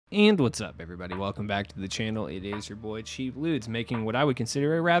And what's up, everybody? Welcome back to the channel. It is your boy Cheap Ludes making what I would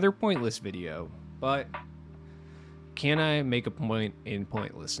consider a rather pointless video. But can I make a point in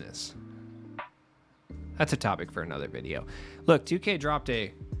pointlessness? That's a topic for another video. Look, 2K dropped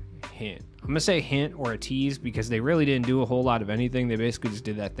a hint. I'm gonna say hint or a tease because they really didn't do a whole lot of anything. They basically just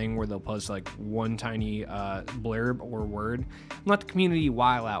did that thing where they'll post like one tiny blurb or word and let the community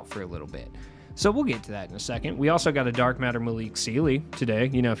while out for a little bit. So we'll get to that in a second. We also got a Dark Matter Malik Sealy today.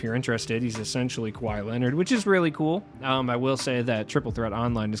 You know, if you're interested, he's essentially Kawhi Leonard, which is really cool. I will say that Triple Threat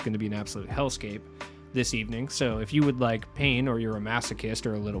Online is going to be an absolute hellscape this evening. So if you would like pain, or you're a masochist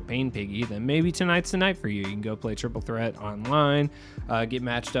or a little pain piggy, then maybe tonight's the night for you. You can go play Triple Threat Online, get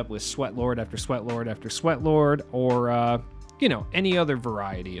matched up with Sweat Lord after Sweat Lord after Sweat Lord, or, you know, any other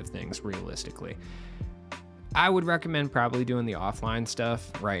variety of things, realistically. I would recommend probably doing the offline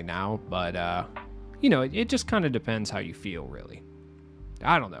stuff right now, but, you know, it just kind of depends how you feel, really.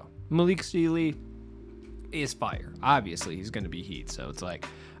 I don't know. Malik Sealy is fire. Obviously, he's going to be heat, so it's like,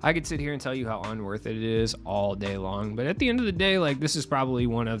 I could sit here and tell you how unworth it is all day long, but at the end of the day, like, this is probably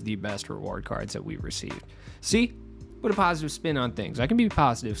one of the best reward cards that we've received. See? Put a positive spin on things. I can be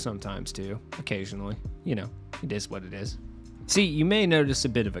positive sometimes, too. Occasionally. You know, it is what it is. See, you may notice a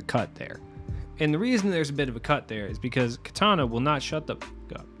bit of a cut there. And the reason there's a bit of a cut there is because Katana will not shut the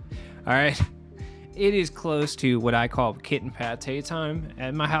fuck up. All right? It is close to what I call kitten pate time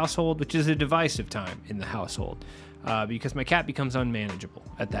at my household, which is a divisive time in the household, because my cat becomes unmanageable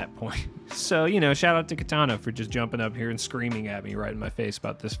at that point. So, you know, shout out to Katana for just jumping up here and screaming at me right in my face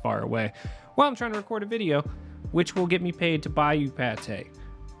about this far away while I'm trying to record a video, which will get me paid to buy you pate.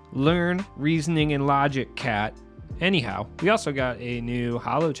 Learn reasoning and logic, cat. Anyhow, we also got a new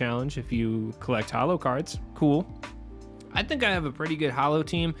Holo challenge if you collect Holo cards. Cool. I think I have a pretty good Holo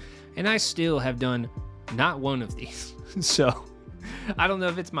team, and I still have done not one of these. So, I don't know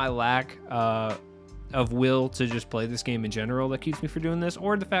if it's my lack of will to just play this game in general that keeps me from doing this,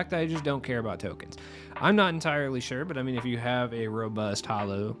 or the fact that I just don't care about tokens. I'm not entirely sure, but I mean, if you have a robust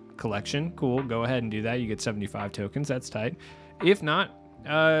Holo collection, cool, go ahead and do that. You get 75 tokens, that's tight. If not,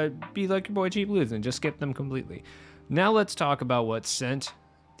 be like your boy Cheap Ludes and just skip them completely. Now let's talk about what sent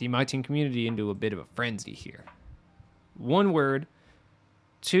the My Team community into a bit of a frenzy here. One word,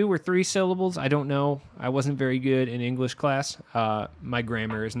 2 or 3 syllables, I don't know. I wasn't very good in English class. My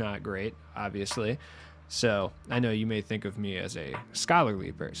grammar is not great, obviously. So I know you may think of me as a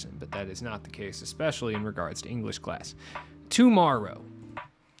scholarly person, but that is not the case, especially in regards to English class. Tomorrow.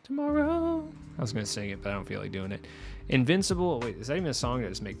 Tomorrow. I was going to sing it, but I don't feel like doing it. Invincible. Wait, is that even a song? I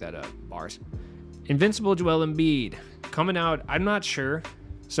just make that up. Bars. Invincible Joel Embiid coming out. I'm not sure.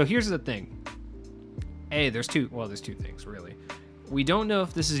 So here's the thing. There's two things, really. We don't know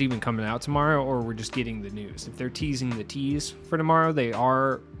if this is even coming out tomorrow or we're just getting the news. If they're teasing the tease for tomorrow, they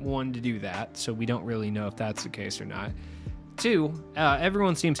are one to do that. So we don't really know if that's the case or not. 2,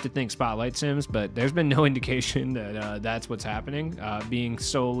 everyone seems to think Spotlight Sims, but there's been no indication that that's what's happening, being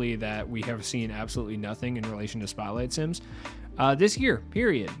solely that we have seen absolutely nothing in relation to Spotlight Sims this year,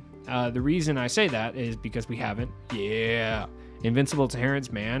 period. The reason I say that is because we haven't. Yeah. Invincible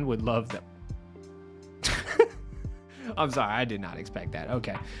Terrence Mann would love them. I'm sorry, I did not expect that.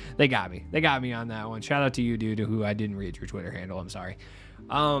 Okay. They got me. They got me on that one. Shout out to you, dude, who I didn't read your Twitter handle. I'm sorry.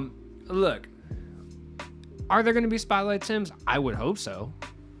 Look. Are there going to be Spotlight Sims? I would hope so.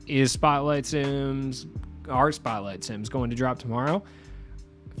 Are Spotlight Sims going to drop tomorrow?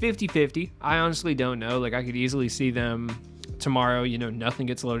 50-50. I honestly don't know. Like, I could easily see them tomorrow. You know, nothing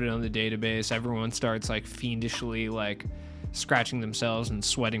gets loaded on the database. Everyone starts, like, fiendishly, like, scratching themselves and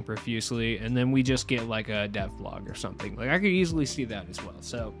sweating profusely. And then we just get, like, a dev vlog or something. Like, I could easily see that as well.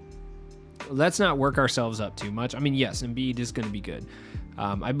 So, let's not work ourselves up too much. I mean, yes, Embiid is going to be good.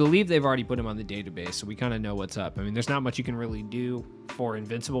 I believe they've already put him on the database, so we kind of know what's up. I mean, there's not much you can really do for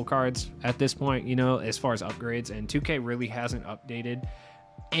Invincible cards at this point, you know, as far as upgrades. And 2K really hasn't updated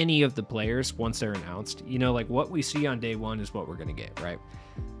any of the players once they're announced. You know, like what we see on day one is what we're going to get, right?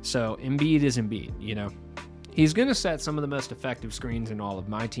 So Embiid is Embiid, you know. He's going to set some of the most effective screens in all of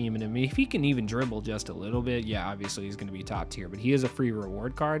my team. And I mean, if he can even dribble just a little bit, yeah, obviously he's going to be top tier. But he is a free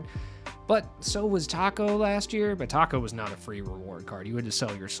reward card. But so was Taco last year. But Taco was not a free reward card. You had to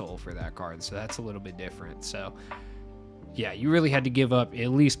sell your soul for that card. So that's a little bit different. So, yeah, you really had to give up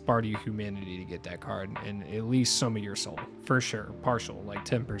at least part of your humanity to get that card. And at least some of your soul. For sure. Partial, like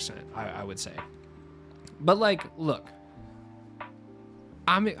 10%, I would say. But, like, look.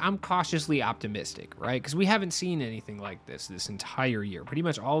 I'm cautiously optimistic, right? Because we haven't seen anything like this entire year. Pretty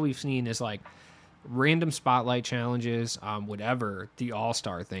much all we've seen is like random spotlight challenges, whatever the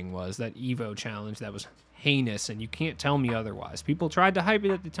All-Star thing was, that Evo challenge that was heinous, and you can't tell me otherwise. People tried to hype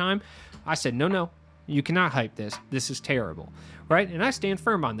it at the time. I said, no, you cannot hype this. This is terrible, right? And I stand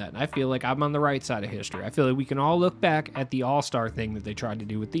firm on that, and I feel like I'm on the right side of history. I feel like we can all look back at the All-Star thing that they tried to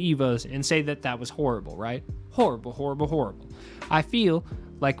do with the Evos and say that that was horrible, right? Horrible, horrible, horrible. I feel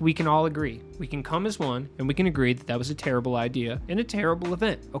like we can all agree. We can come as one, and we can agree that that was a terrible idea and a terrible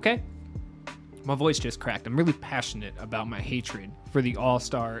event, okay? My voice just cracked. I'm really passionate about my hatred for the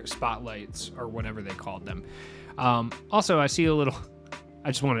All-Star spotlights, or whatever they called them. Also, I see a little... I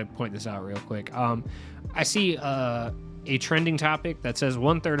just want to point this out real quick. I see a trending topic that says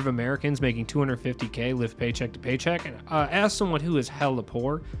 1/3 of Americans making $250K live paycheck to paycheck. And as someone who is hella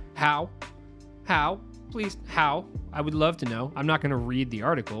poor, how? Please, how? I would love to know. I'm not going to read the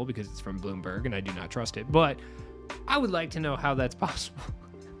article because it's from Bloomberg and I do not trust it, but I would like to know how that's possible.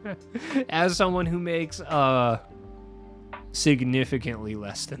 As someone who makes significantly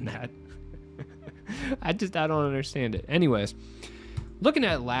less than that. I don't understand it. Anyways, looking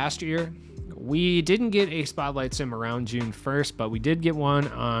at last year, we didn't get a Spotlight Sim around June 1st, but we did get one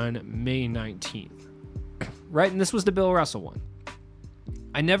on May 19th. Right? And this was the Bill Russell one.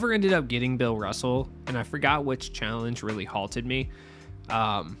 I never ended up getting Bill Russell, and I forgot which challenge really halted me.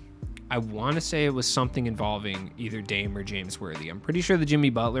 I want to say it was something involving either Dame or James Worthy. I'm pretty sure the Jimmy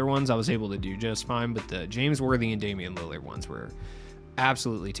Butler ones I was able to do just fine, but the James Worthy and Damian Lillard ones were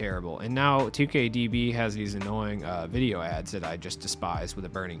absolutely terrible. And now 2KDB has these annoying video ads that I just despise with a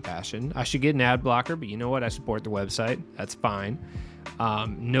burning passion. I should get an ad blocker, but you know what? I support the website. That's fine.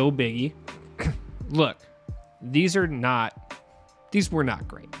 No biggie. Look, these were not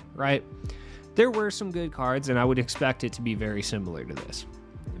great, right? There were some good cards, and I would expect it to be very similar to this.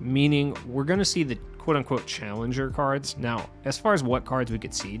 Meaning, we're going to see the quote-unquote challenger cards. Now, as far as what cards we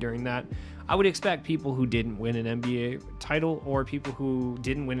could see during that, I would expect people who didn't win an NBA title or people who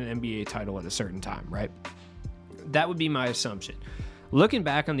didn't win an NBA title at a certain time, right? That would be my assumption. Looking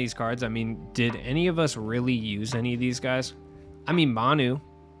back on these cards, I mean, did any of us really use any of these guys? I mean, Manu.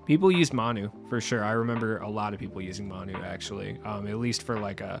 People used Manu, for sure. I remember a lot of people using Manu, actually, at least for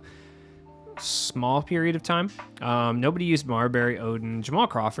like a small period of time. Nobody used Marbury, Odin, Jamal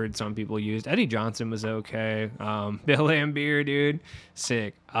Crawford, some people used. Eddie Johnson was okay. Bill Laimbeer, dude,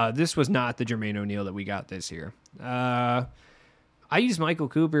 sick. This was not the Jermaine O'Neal that we got this year. I used Michael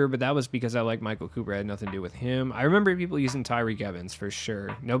Cooper, but that was because I like Michael Cooper. It had nothing to do with him. I remember people using Tyreek Evans for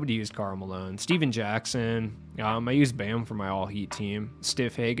sure. Nobody used Karl Malone. Steven Jackson. I used Bam for my all-heat team.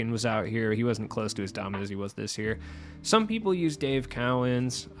 Stiff Hagen was out here. He wasn't close to as dominant as he was this year. Some people used Dave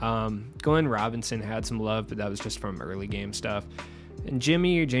Cowens. Glenn Robinson had some love, but that was just from early game stuff. And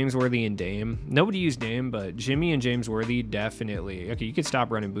Jimmy, James Worthy, and Dame. Nobody used Dame, but Jimmy and James Worthy definitely. Okay, you could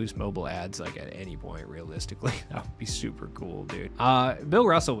stop running Boost Mobile ads like at any point, realistically. That would be super cool, dude. Bill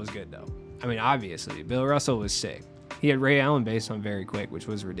Russell was good, though. I mean, obviously, Bill Russell was sick. He had Ray Allen based on very quick, which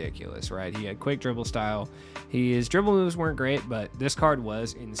was ridiculous, right? He had quick dribble style. His dribble moves weren't great, but this card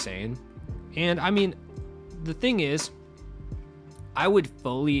was insane. And, I mean, the thing is, I would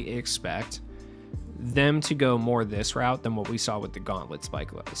fully expect them to go more this route than what we saw with the Gauntlet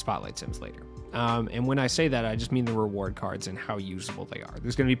Spotlight Sims later. And when I say that, I just mean the reward cards and how usable they are.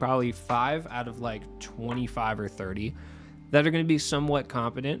 There's going to be probably 5 out of like 25 or 30 that are going to be somewhat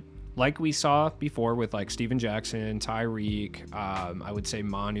competent, like we saw before with like Steven Jackson, Tyreek. I would say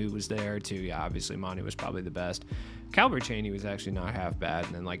Manu was there too. Yeah, obviously Manu was probably the best. Calbert Chaney was actually not half bad,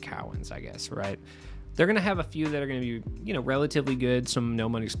 and then like Cowens, I guess, right? They're going to have a few that are going to be, you know, relatively good. Some no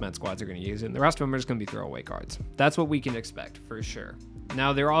money spent squads are going to use it. And the rest of them are just going to be throwaway cards. That's what we can expect for sure.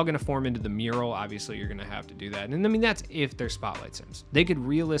 Now, they're all going to form into the mural. Obviously, you're going to have to do that. And I mean, that's if they're Spotlight Sims. They could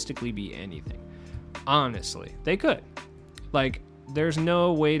realistically be anything. Honestly, they could. Like, there's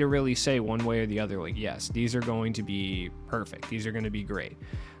no way to really say one way or the other. Like, yes, these are going to be perfect. These are going to be great.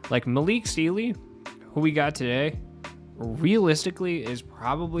 Like Malik Steely, who we got today, realistically is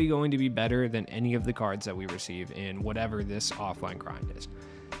probably going to be better than any of the cards that we receive in whatever this offline grind is.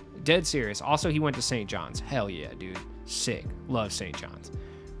 Dead serious. Also, he went to St. John's. Hell yeah, dude. Sick. Love St. John's.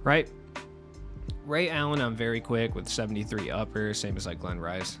 Right? Ray Allen, I'm very quick with 73 upper, same as like Glenn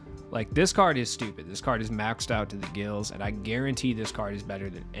Rice. Like, this card is stupid. This card is maxed out to the gills, and I guarantee this card is better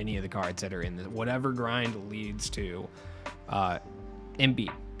than any of the cards that are in the whatever grind leads to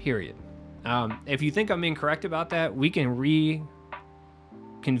Embiid, period. If you think I'm incorrect about that, we can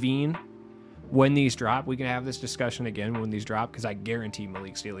reconvene when these drop. We can have this discussion again when these drop, because I guarantee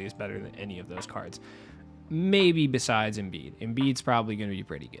Malik Steely is better than any of those cards. Maybe besides Embiid. Embiid's probably going to be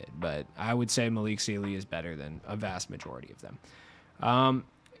pretty good, but I would say Malik Steely is better than a vast majority of them.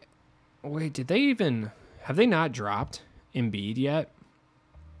 Wait, did they even... Have they not dropped Embiid yet?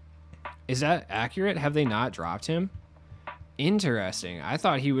 Is that accurate? Have they not dropped him? Interesting. I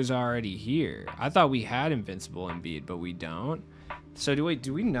thought he was already here. I thought we had Invincible Embiid, but we don't. So do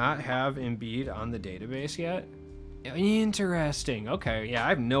we not have Embiid on the database yet? Interesting. Okay, yeah, I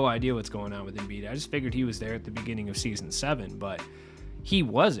have no idea what's going on with Embiid. I just figured he was there at the beginning of season 7, but he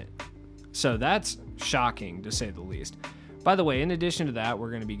wasn't. So that's shocking, to say the least. By the way, in addition to that, we're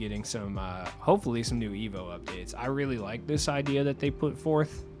going to be getting some, hopefully some new Evo updates. I really like this idea that they put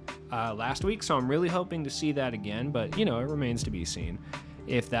forth last week, so I'm really hoping to see that again, but, you know, it remains to be seen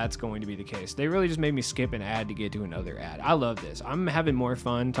if that's going to be the case. They really just made me skip an ad to get to another ad. I love this. I'm having more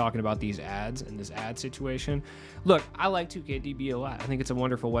fun talking about these ads and this ad situation. Look, I like 2KDB a lot. I think it's a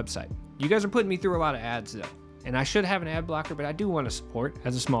wonderful website. You guys are putting me through a lot of ads, though. And I should have an ad blocker, but I do want to support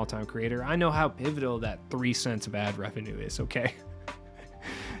as a small-time creator. I know how pivotal that 3 cents of ad revenue is, okay?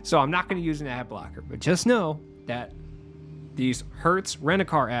 So I'm not going to use an ad blocker, but just know that these Hertz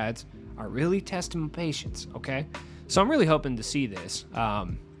Rent-A-Car ads are really testing my patience, okay? So I'm really hoping to see this.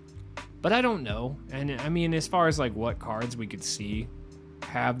 But I don't know. And I mean, as far as like what cards we could see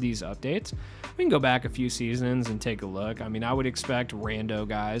have these updates, we can go back a few seasons and take a look. I mean, I would expect rando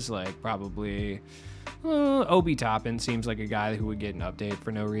guys like probably... Obi Toppin seems like a guy who would get an update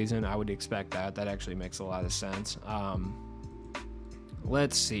for no reason. I would expect that. That actually makes a lot of sense.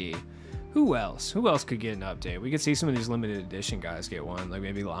 Let's see. Who else? Who else could get an update? We could see some of these limited edition guys get one. Like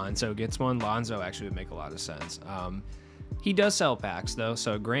maybe Lonzo gets one. Lonzo actually would make a lot of sense. He does sell packs, though.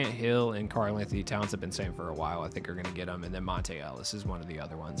 So Grant Hill and Karl-Anthony Towns have been saying for a while, I think, are going to get them. And then Monte Ellis is one of the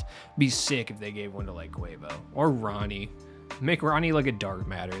other ones. Be sick if they gave one to like Quavo or Ronnie. Make Ronnie like a dark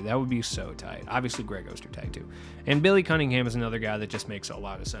matter. That would be so tight. Obviously, Greg Ostertag too. And Billy Cunningham is another guy that just makes a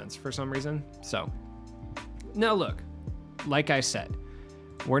lot of sense for some reason. So, now look, like I said,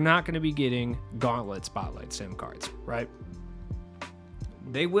 we're not going to be getting Gauntlet Spotlight Sim cards, right?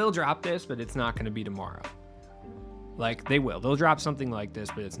 They will drop this, but it's not going to be tomorrow. Like, they will. They'll drop something like this,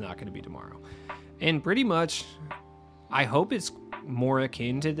 but it's not going to be tomorrow. And pretty much, I hope it's more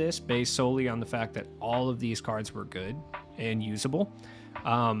akin to this based solely on the fact that all of these cards were good and usable,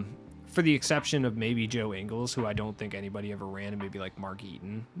 for the exception of maybe Joe Ingles, who I don't think anybody ever ran, and maybe like Mark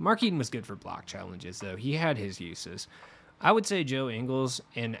Eaton. Mark Eaton was good for block challenges, though. He had his uses. I would say Joe Ingles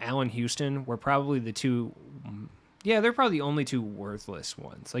and Allen Houston were probably the two... Yeah, they're probably the only two worthless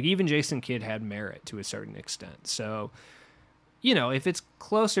ones. Like, even Jason Kidd had merit to a certain extent. So, you know, if it's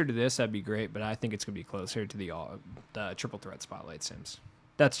closer to this, that'd be great, but I think it's going to be closer to the Triple Threat Spotlight Sims.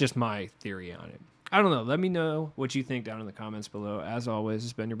 That's just my theory on it. I don't know. Let me know what you think down in the comments below. As always,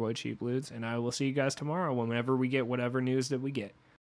 it's been your boy Cheap Ludes, and I will see you guys tomorrow whenever we get whatever news that we get.